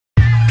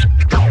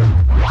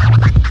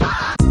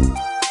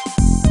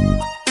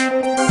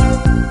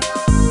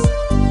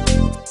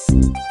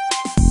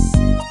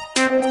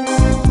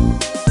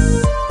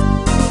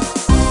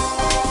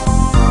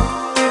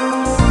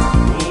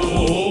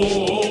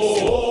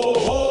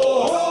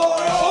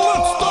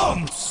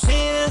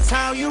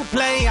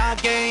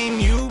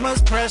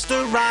just press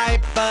the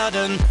right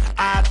button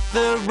at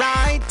the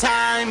right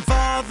time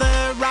for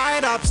the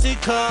right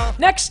obstacle.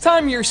 Next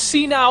time your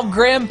senile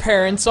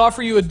grandparents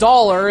offer you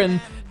 $1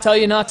 and tell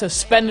you not to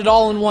spend it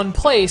all in one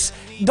place,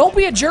 don't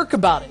be a jerk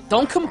about it.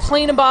 Don't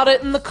complain about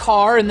it in the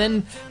car and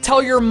then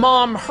tell your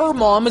mom her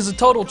mom is a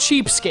total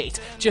cheapskate.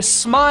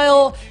 Just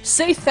smile,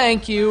 say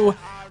thank you,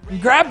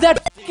 and grab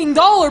that fucking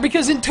 $1,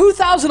 because in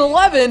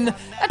 2011,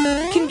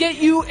 that can get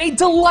you a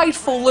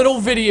delightful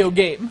little video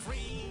game.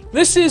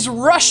 This is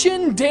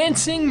Russian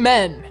Dancing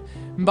Men.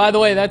 And by the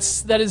way, that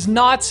is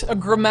not a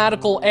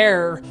grammatical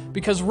error,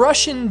 because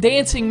Russian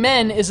Dancing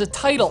Men is a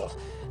title,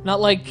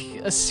 not like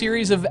a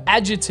series of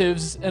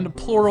adjectives and a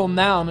plural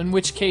noun, in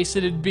which case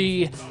it'd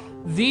be,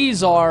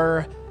 these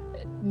are...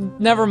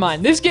 Never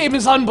mind. This game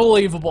is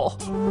unbelievable.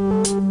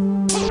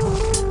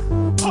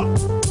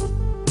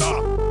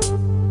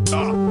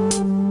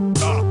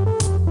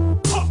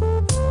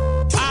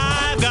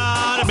 I've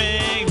got a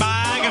big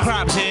bag of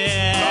crabs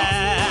here.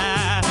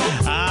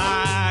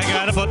 I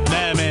gotta put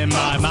them in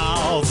my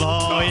mouth,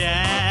 oh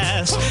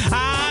yes.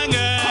 I'm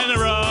gonna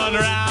run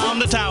around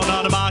the town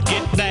on a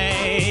market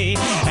day.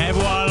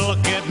 Everyone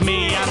look at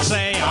me and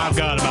say I've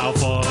got a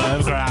mouthful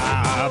of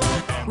crab.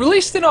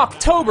 Released in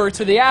October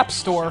to the App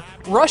Store,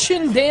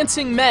 Russian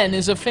Dancing Men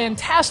is a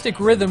fantastic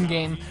rhythm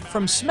game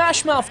from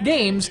Smash Mouth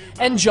Games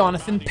and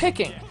Jonathan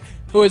Picking,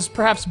 who is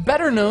perhaps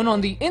better known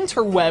on the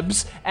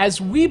interwebs as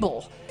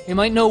Weeble. You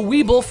might know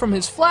Weeble from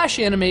his Flash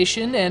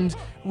animation and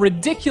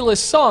ridiculous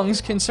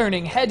songs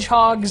concerning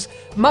hedgehogs,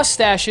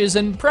 mustaches,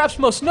 and perhaps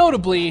most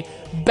notably,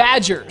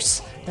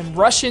 badgers. And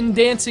Russian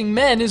Dancing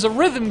Men is a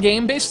rhythm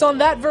game based on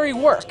that very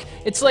work.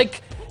 It's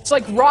like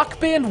Rock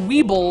Band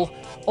Weeble,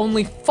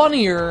 only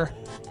funnier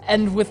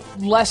and with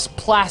less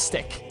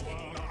plastic.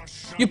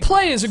 You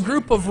play as a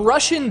group of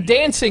Russian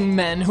dancing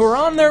men who are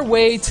on their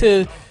way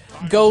to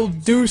go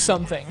do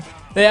something.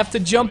 They have to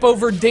jump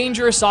over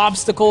dangerous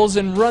obstacles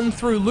and run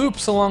through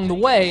loops along the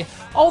way,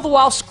 all the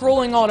while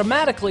scrolling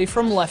automatically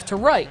from left to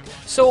right.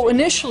 So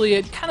initially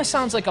it kind of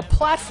sounds like a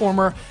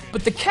platformer,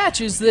 but the catch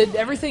is that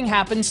everything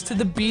happens to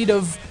the beat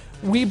of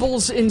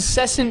Weeble's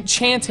incessant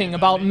chanting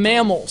about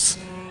mammals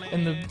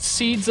and the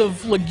seeds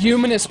of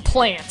leguminous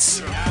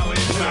plants.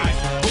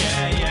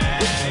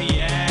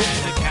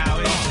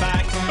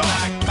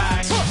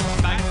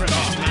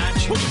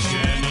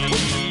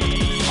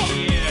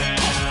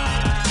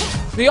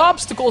 The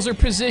obstacles are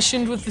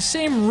positioned with the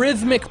same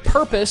rhythmic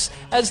purpose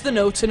as the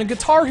notes in a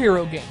Guitar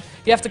Hero game.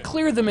 You have to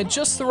clear them at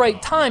just the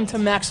right time to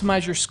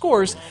maximize your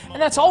scores,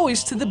 and that's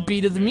always to the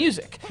beat of the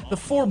music. The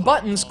 4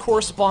 buttons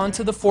correspond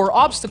to the 4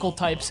 obstacle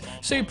types,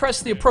 so you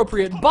press the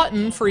appropriate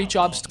button for each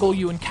obstacle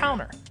you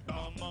encounter.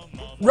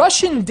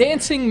 Russian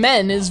Dancing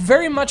Men is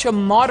very much a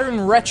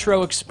modern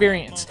retro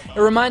experience.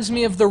 It reminds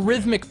me of the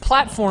rhythmic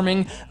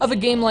platforming of a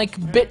game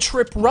like Bit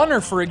Trip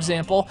Runner, for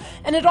example,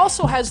 and it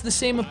also has the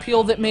same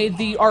appeal that made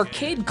the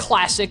arcade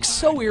classic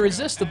so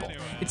irresistible.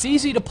 It's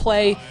easy to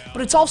play,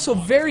 but it's also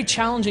very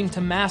challenging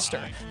to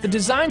master. The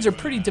designs are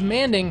pretty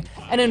demanding,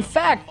 and in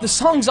fact, the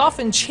songs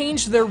often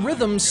change their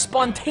rhythms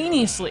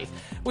spontaneously,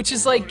 which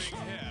is like,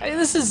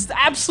 this is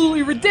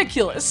absolutely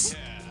ridiculous.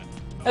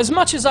 As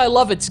much as I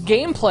love its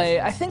gameplay,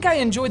 I think I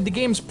enjoyed the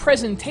game's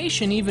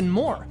presentation even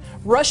more.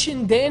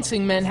 Russian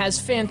Dancing Men has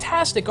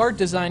fantastic art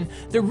design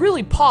that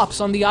really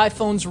pops on the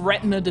iPhone's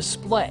Retina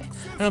display.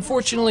 And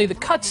unfortunately, the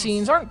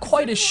cutscenes aren't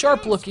quite as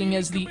sharp looking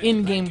as the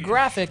in-game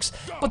graphics,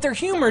 but their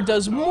humor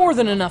does more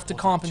than enough to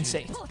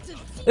compensate.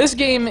 This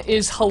game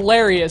is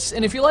hilarious,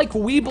 and if you like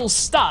Weeble's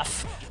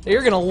stuff,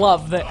 you're gonna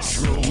love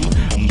this.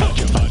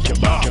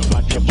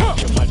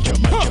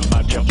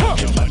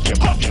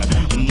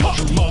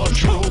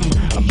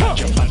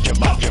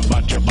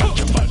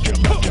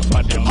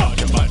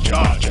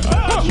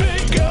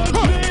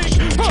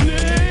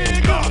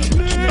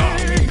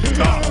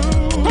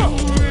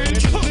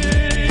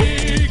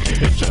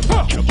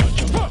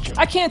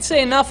 I can't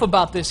say enough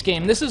about this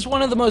game. This is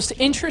one of the most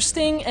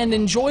interesting and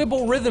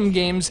enjoyable rhythm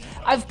games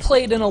I've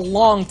played in a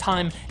long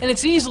time, and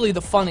it's easily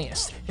the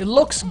funniest. It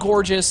looks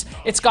gorgeous,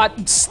 it's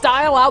got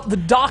style out the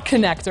dock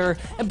connector,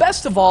 and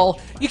best of all,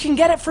 you can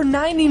get it for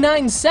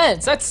 99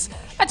 cents.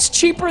 That's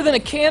cheaper than a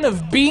can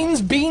of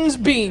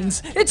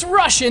beans. It's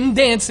Russian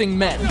Dancing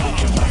Men.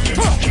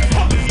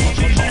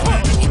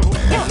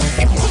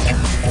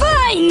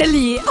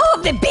 Finally! All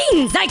the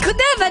beans I could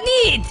ever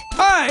need!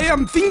 I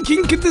am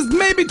thinking it is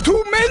maybe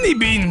too many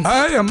beans.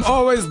 I am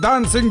always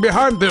dancing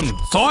behind them,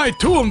 so I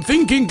too am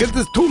thinking it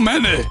is too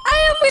many. I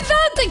am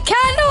without a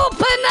can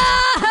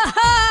opener!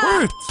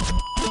 Wait,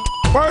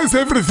 why is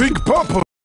everything purple?